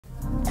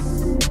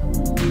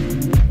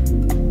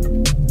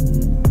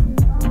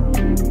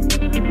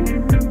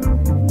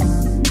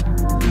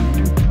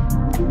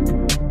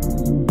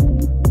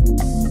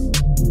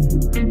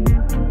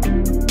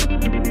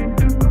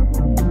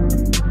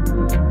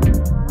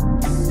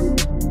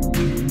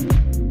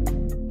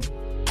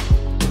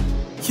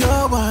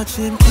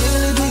watching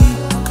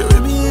𝐒𝐤𝐢𝐠,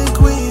 Caribbean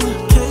queen,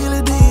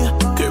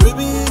 𝐒𝐤𝐢𝐠,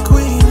 Caribbean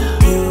queen.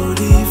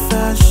 Beauty,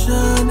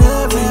 fashion,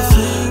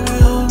 everything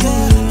you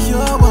need.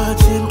 You're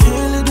watching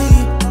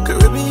𝐒𝐤𝐢𝐠,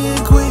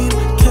 Caribbean queen,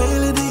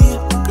 𝐒𝐤𝐢𝐠,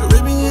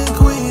 Caribbean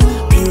queen.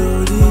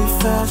 Beauty,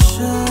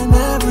 fashion,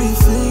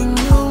 everything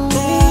you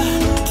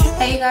need.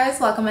 Hey you guys,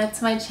 welcome back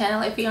to my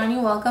channel. If you're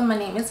new, welcome. My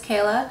name is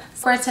Kayla.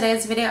 For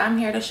today's video, I'm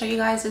here to show you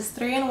guys this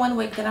 3-in-1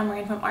 wig that I'm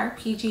wearing from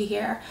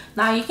RpgHair.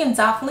 Now you can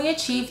definitely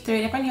achieve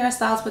 3 different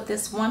hairstyles with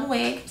this one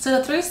wig. So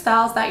the 3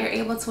 styles that you're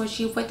able to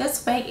achieve with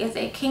this wig is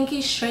a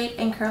kinky, straight,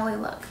 and curly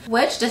look,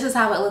 which this is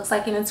how it looks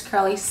like in its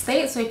curly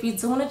state. So if you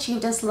do want to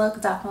achieve this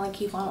look, definitely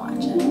keep on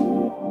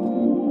watching.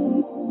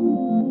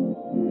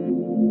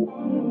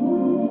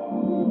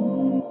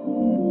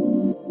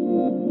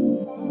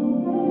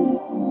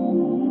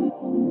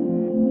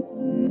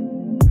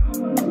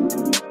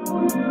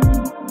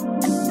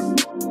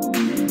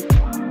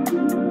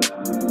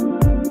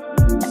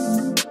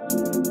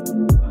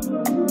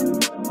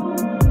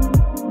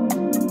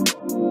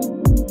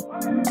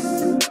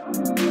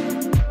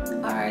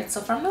 So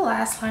from the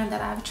last time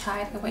that I've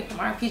tried the wig from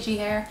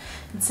RpgHair,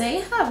 they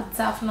have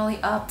definitely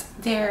upped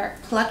their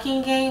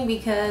plucking game,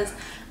 because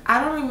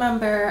I don't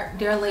remember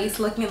their lace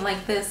looking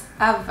like this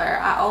ever.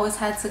 I always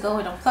had to go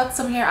in and pluck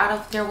some hair out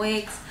of their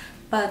wigs,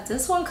 but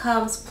this one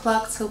comes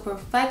plucked to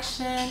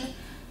perfection.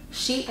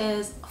 She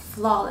is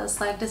flawless.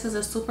 Like, this is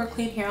a super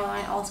clean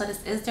hairline. Also,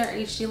 this is their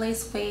HD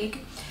lace wig.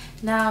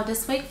 Now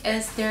this wig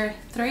is their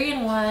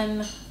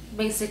 3-in-1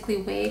 basically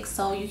wig,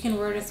 so you can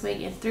wear this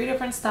wig in 3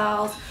 different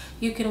styles.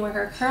 You can wear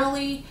her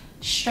curly,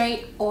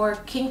 straight, or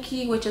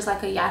kinky, which is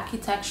like a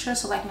yaki texture,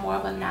 so like more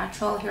of a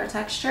natural hair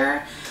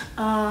texture.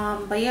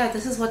 But yeah,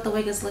 this is what the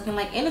wig is looking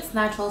like in its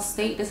natural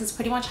state. This is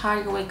pretty much how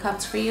your wig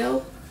comes for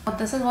you.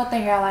 This is what the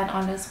hairline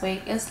on this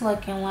wig is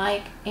looking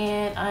like,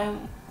 and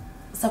I'm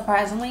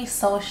surprisingly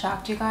so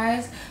shocked, you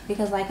guys,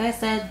 because like I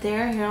said,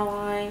 their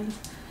hairline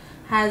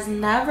has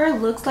never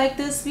looked like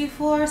this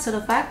before. So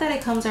the fact that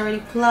it comes already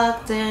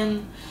plucked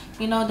and,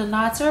 you know, the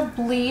knots are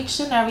bleached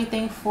and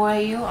everything for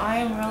you, I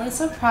am really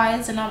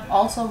surprised, and I'm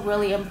also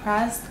really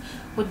impressed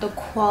with the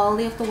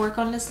quality of the work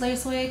on this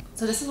lace wig.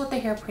 So this is what the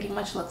hair pretty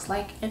much looks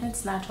like in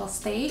its natural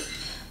state.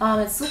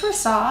 It's super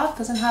soft,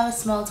 doesn't have a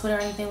smell to it or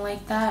anything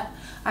like that.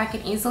 I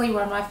can easily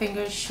run my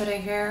fingers through the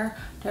hair.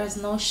 There's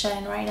no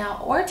shedding right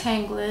now or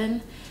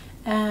tangling,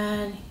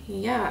 and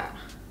yeah.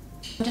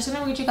 I'm just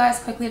gonna read you guys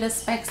quickly the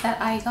specs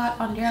that I got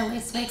on their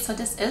lace wig. So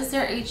this is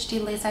their HD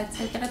lace. I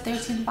did get a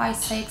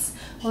 13x6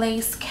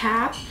 lace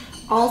cap.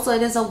 Also,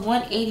 it is a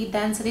 180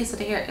 density, so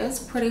the hair is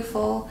pretty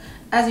full.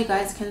 As you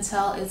guys can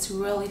tell, it's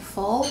really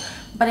full,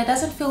 but it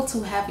doesn't feel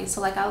too heavy.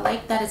 So like, I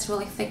like that it's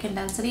really thick in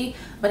density,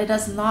 but it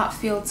does not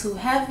feel too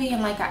heavy,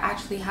 and like I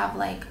actually have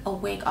like a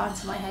wig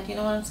onto my head, you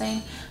know what I'm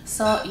saying?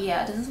 So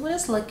yeah, this is what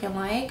it's looking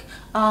like.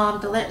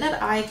 The length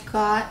that I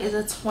got is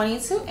a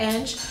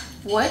 22-inch,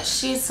 which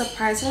she's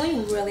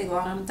surprisingly really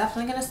long. I'm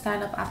definitely gonna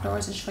stand up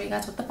afterwards and show you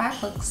guys what the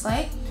back looks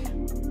like.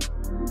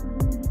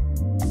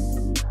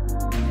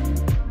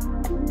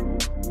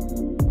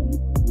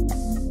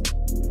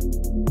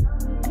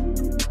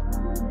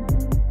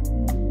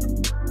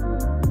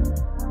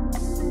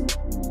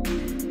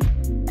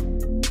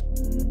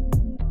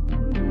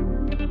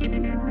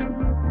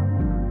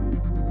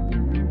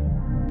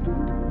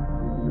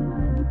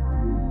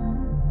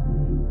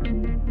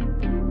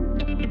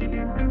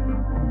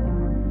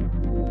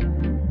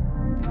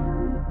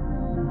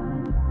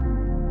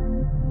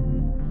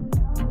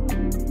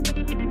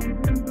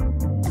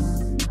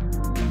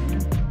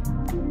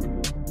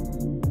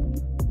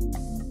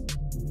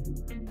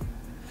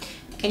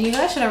 And you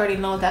guys should already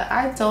know that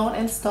I don't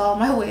install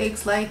my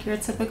wigs like your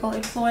typical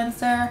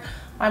influencer.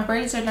 My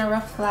braids are never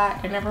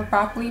flat, they're never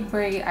properly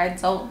braided. I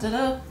don't do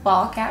the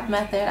ball cap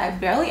method. I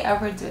barely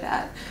ever do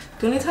that.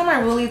 The only time I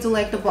really do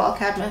like the ball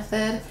cap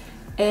method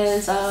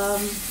is I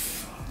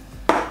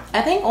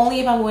think only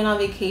if I'm going on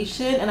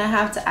vacation and I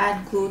have to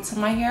add glue to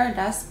my hair.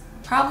 That's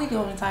probably the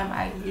only time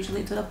I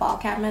usually do the ball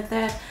cap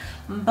method.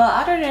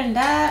 But other than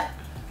that,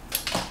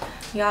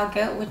 y'all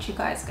get what you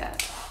guys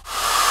get.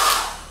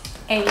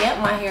 And yet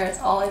my hair is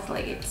always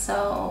laid,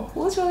 so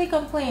who's really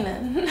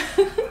complaining?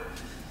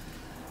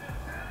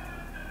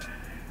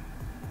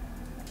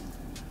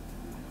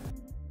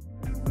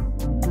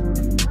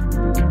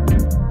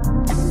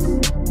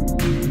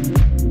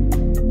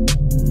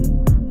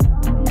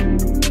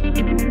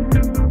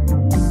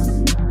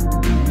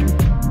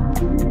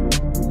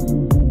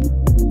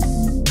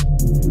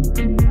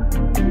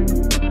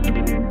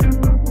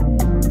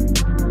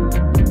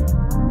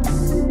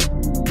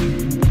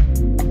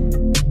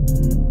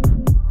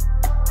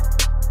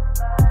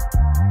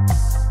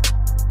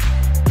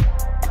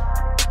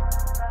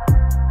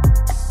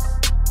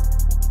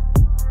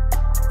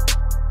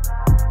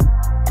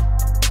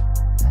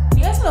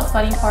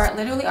 Funny part,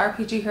 literally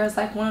RpgHair is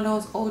like one of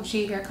those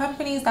OG hair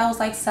companies that was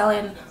like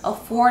selling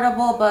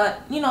affordable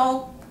but, you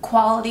know,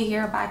 quality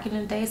hair back in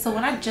the day. So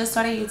when I just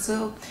started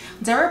YouTube,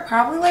 they were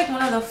probably like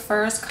one of the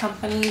first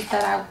companies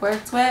that I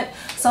worked with.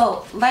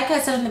 So like I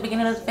said in the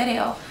beginning of this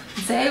video,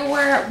 they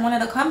were one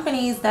of the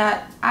companies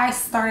that I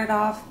started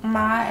off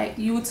my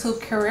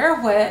YouTube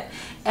career with,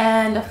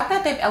 and the fact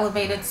that they've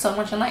elevated so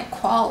much in like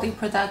quality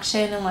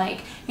production and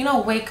like, you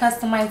know, wig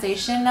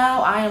customization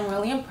now, I am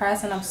really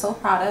impressed and I'm so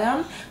proud of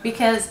them,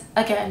 because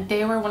again,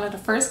 they were one of the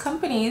first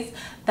companies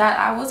that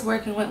I was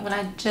working with when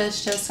I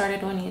just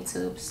started doing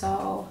YouTube.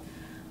 So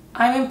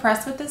I'm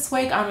impressed with this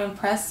wig. I'm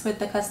impressed with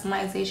the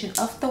customization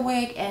of the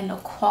wig and the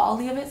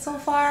quality of it so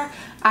far.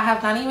 I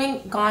have not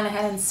even gone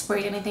ahead and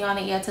sprayed anything on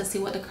it yet to see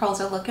what the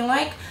curls are looking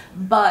like,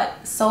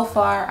 but so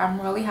far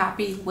I'm really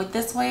happy with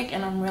this wig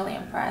and I'm really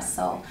impressed.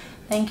 So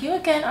thank you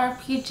again,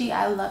 RPG.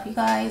 I love you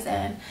guys,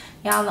 and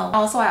y'all know.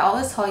 Also, I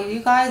always tell you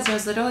guys,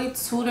 there's literally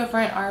 2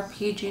 different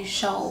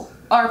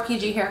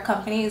RPG hair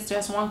companies.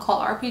 There's one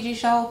called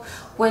RpgHair,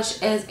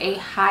 which is a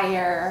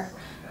higher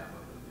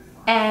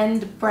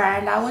end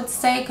brand, I would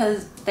say,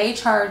 because they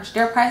charge,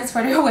 their prices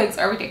for their wigs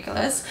are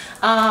ridiculous.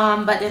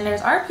 But then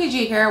there's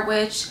RpgHair,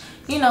 which,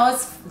 you know,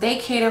 they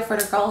cater for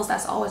the girls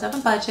that's always on a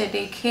budget.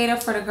 They cater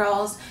for the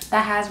girls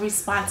that has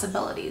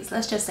responsibilities,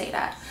 let's just say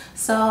that.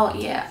 So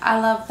yeah, I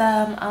love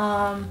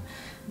them.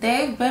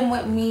 They've been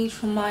with me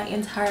through my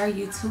entire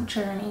YouTube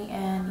journey,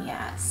 and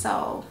yeah,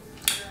 so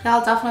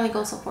y'all definitely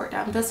go support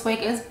them. This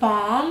wig is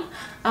bomb.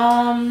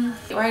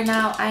 Right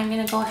now I'm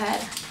gonna go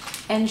ahead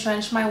and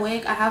drench my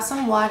wig. I have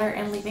some water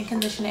and leave-in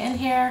conditioner in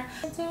here.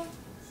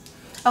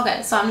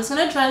 Okay, so I'm just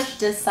gonna drench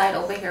this side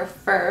over here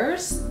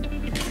first,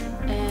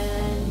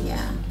 and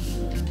yeah.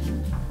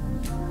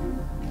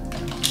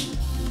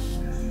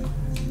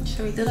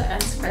 Should we do the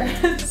ends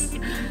first?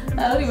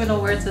 I don't even know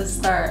where to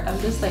start. I'm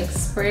just like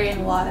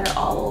spraying water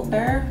all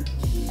over.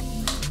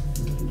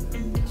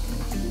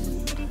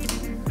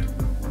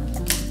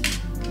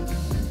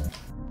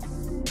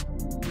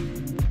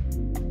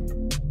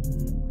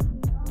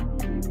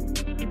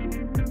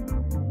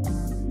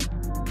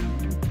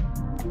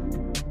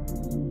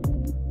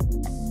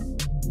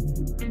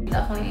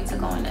 Definitely need to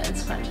go in and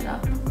scrunch it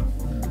up.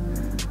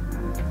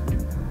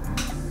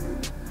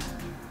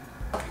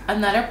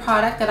 Another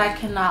product that I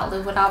cannot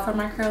live without for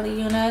my curly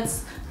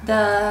units,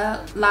 the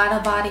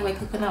Lada Body with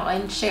coconut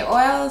and shea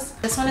oils.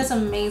 This one is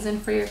amazing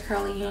for your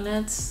curly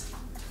units.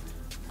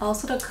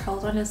 Also, the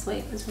curls on this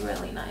wig is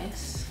really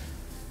nice.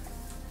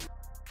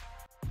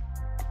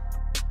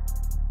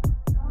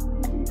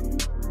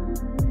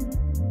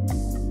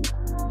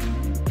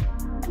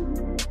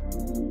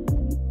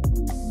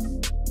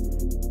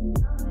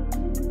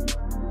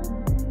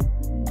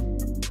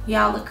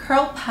 Y'all, the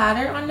curl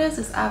pattern on this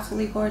is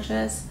absolutely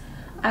gorgeous.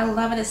 I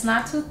love it. It's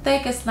not too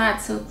thick, it's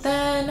not too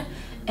thin,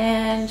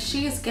 and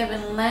she's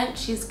given length.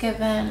 She's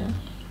given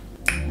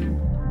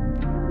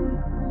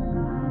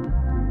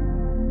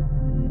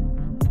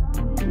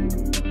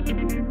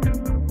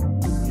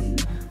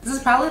this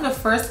is probably the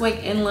first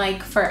wig in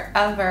like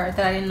forever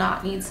that I did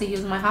not need to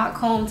use my hot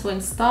comb to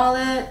install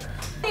it.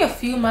 A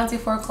few months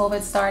before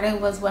COVID started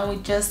was when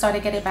we just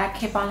started getting back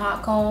hip on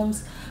hot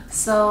combs.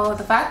 So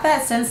the fact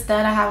that since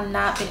then I have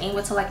not been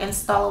able to like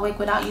install a wig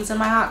without using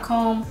my hot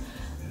comb,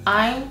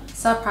 I'm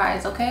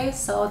surprised. Okay,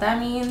 so that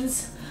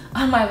means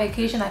on my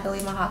vacation I can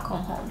leave my hot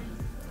comb home.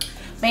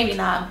 Maybe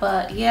not,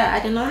 but yeah, I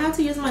did not have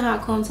to use my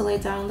hot comb to lay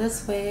down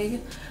this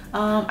wig.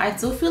 I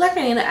do feel like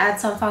I need to add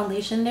some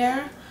foundation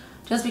there,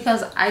 just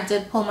because I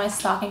did pull my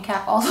stocking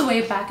cap all the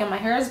way back and my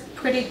hair is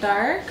pretty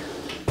dark.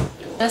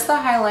 Just to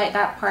highlight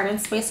that part and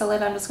space a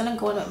little, I'm just gonna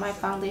go in with my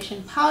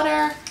foundation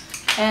powder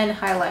and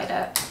highlight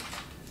it.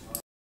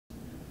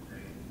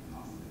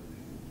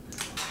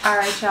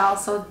 Alright y'all,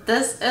 so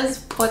this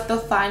is what the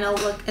final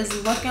look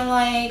is looking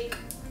like.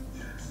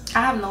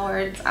 I have no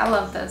words. I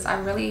love this. I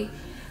really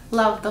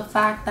love the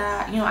fact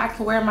that, you know, I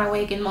can wear my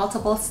wig in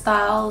multiple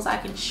styles. I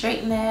can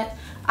straighten it,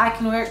 I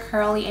can wear it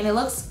curly, and it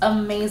looks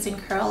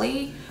amazing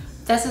curly.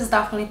 This is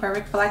definitely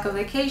perfect for like a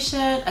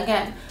vacation.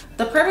 Again,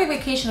 the perfect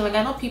vacation wig.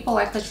 I know people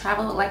like to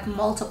travel with like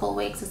multiple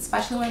wigs,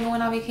 especially when you're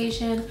going on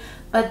vacation,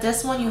 but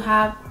this one you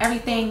have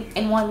everything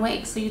in one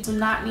wig, so you do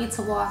not need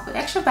to walk with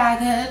extra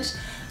baggage.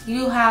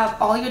 You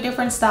have all your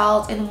different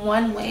styles in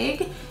one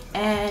wig,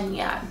 and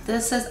yeah,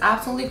 this is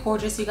absolutely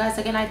gorgeous, you guys.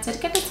 Again, I did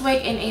get this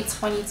wig in a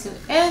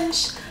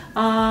 22-inch.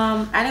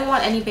 I didn't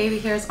want any baby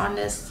hairs on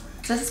this.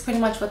 This is pretty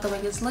much what the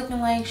wig is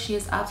looking like. She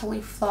is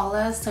absolutely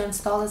flawless. To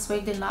install this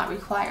wig did not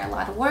require a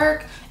lot of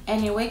work,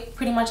 and your wig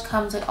pretty much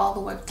comes with all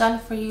the work done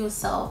for you.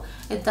 So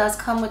it does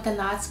come with the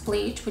knots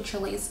bleach, which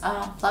your lace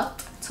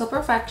plucked to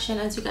perfection.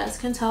 As you guys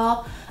can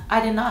tell, I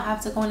did not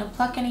have to go in and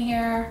pluck any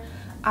hair.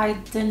 I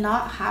did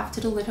not have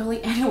to do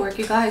literally any work,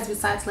 you guys,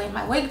 besides laying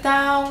my wig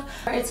down.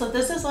 Alright, so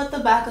this is what the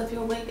back of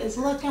your wig is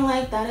looking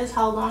like. That is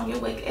how long your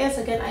wig is.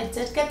 Again, I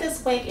did get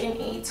this wig in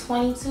a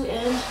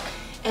 22-inch,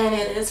 and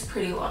it is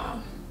pretty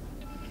long.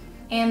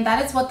 And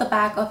that is what the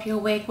back of your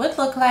wig would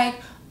look like.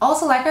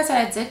 Also, like I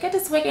said, I did get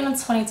this wig in a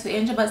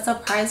 22-inch, but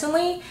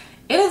surprisingly,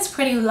 it is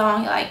pretty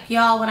long. Like,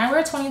 y'all, when I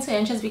wear 22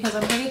 inches, because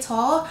I'm pretty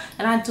tall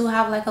and I do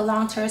have like a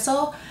long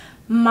torso,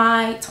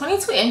 my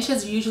 22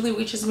 inches usually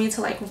reaches me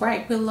to like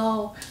right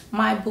below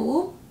my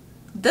boob.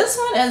 This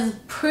one is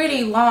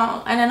pretty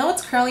long, and I know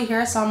it's curly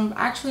hair, so I'm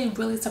actually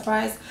really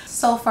surprised.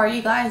 So far,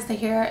 you guys, the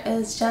hair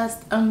is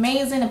just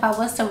amazing. If I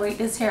was to rate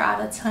this hair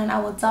out of 10, I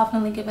would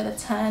definitely give it a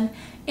 10.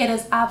 It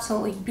is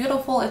absolutely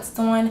beautiful. It's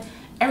doing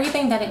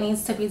everything that it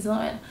needs to be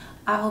doing.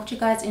 I hope you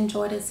guys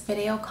enjoyed this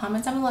video.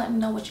 Comment down below, let me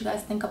know what you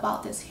guys think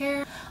about this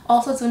hair.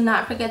 Also, do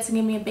not forget to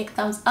give me a big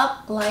thumbs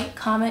up, like,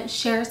 comment,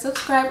 share,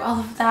 subscribe, all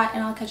of that,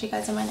 and I'll catch you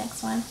guys in my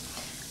next one.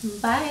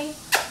 Bye.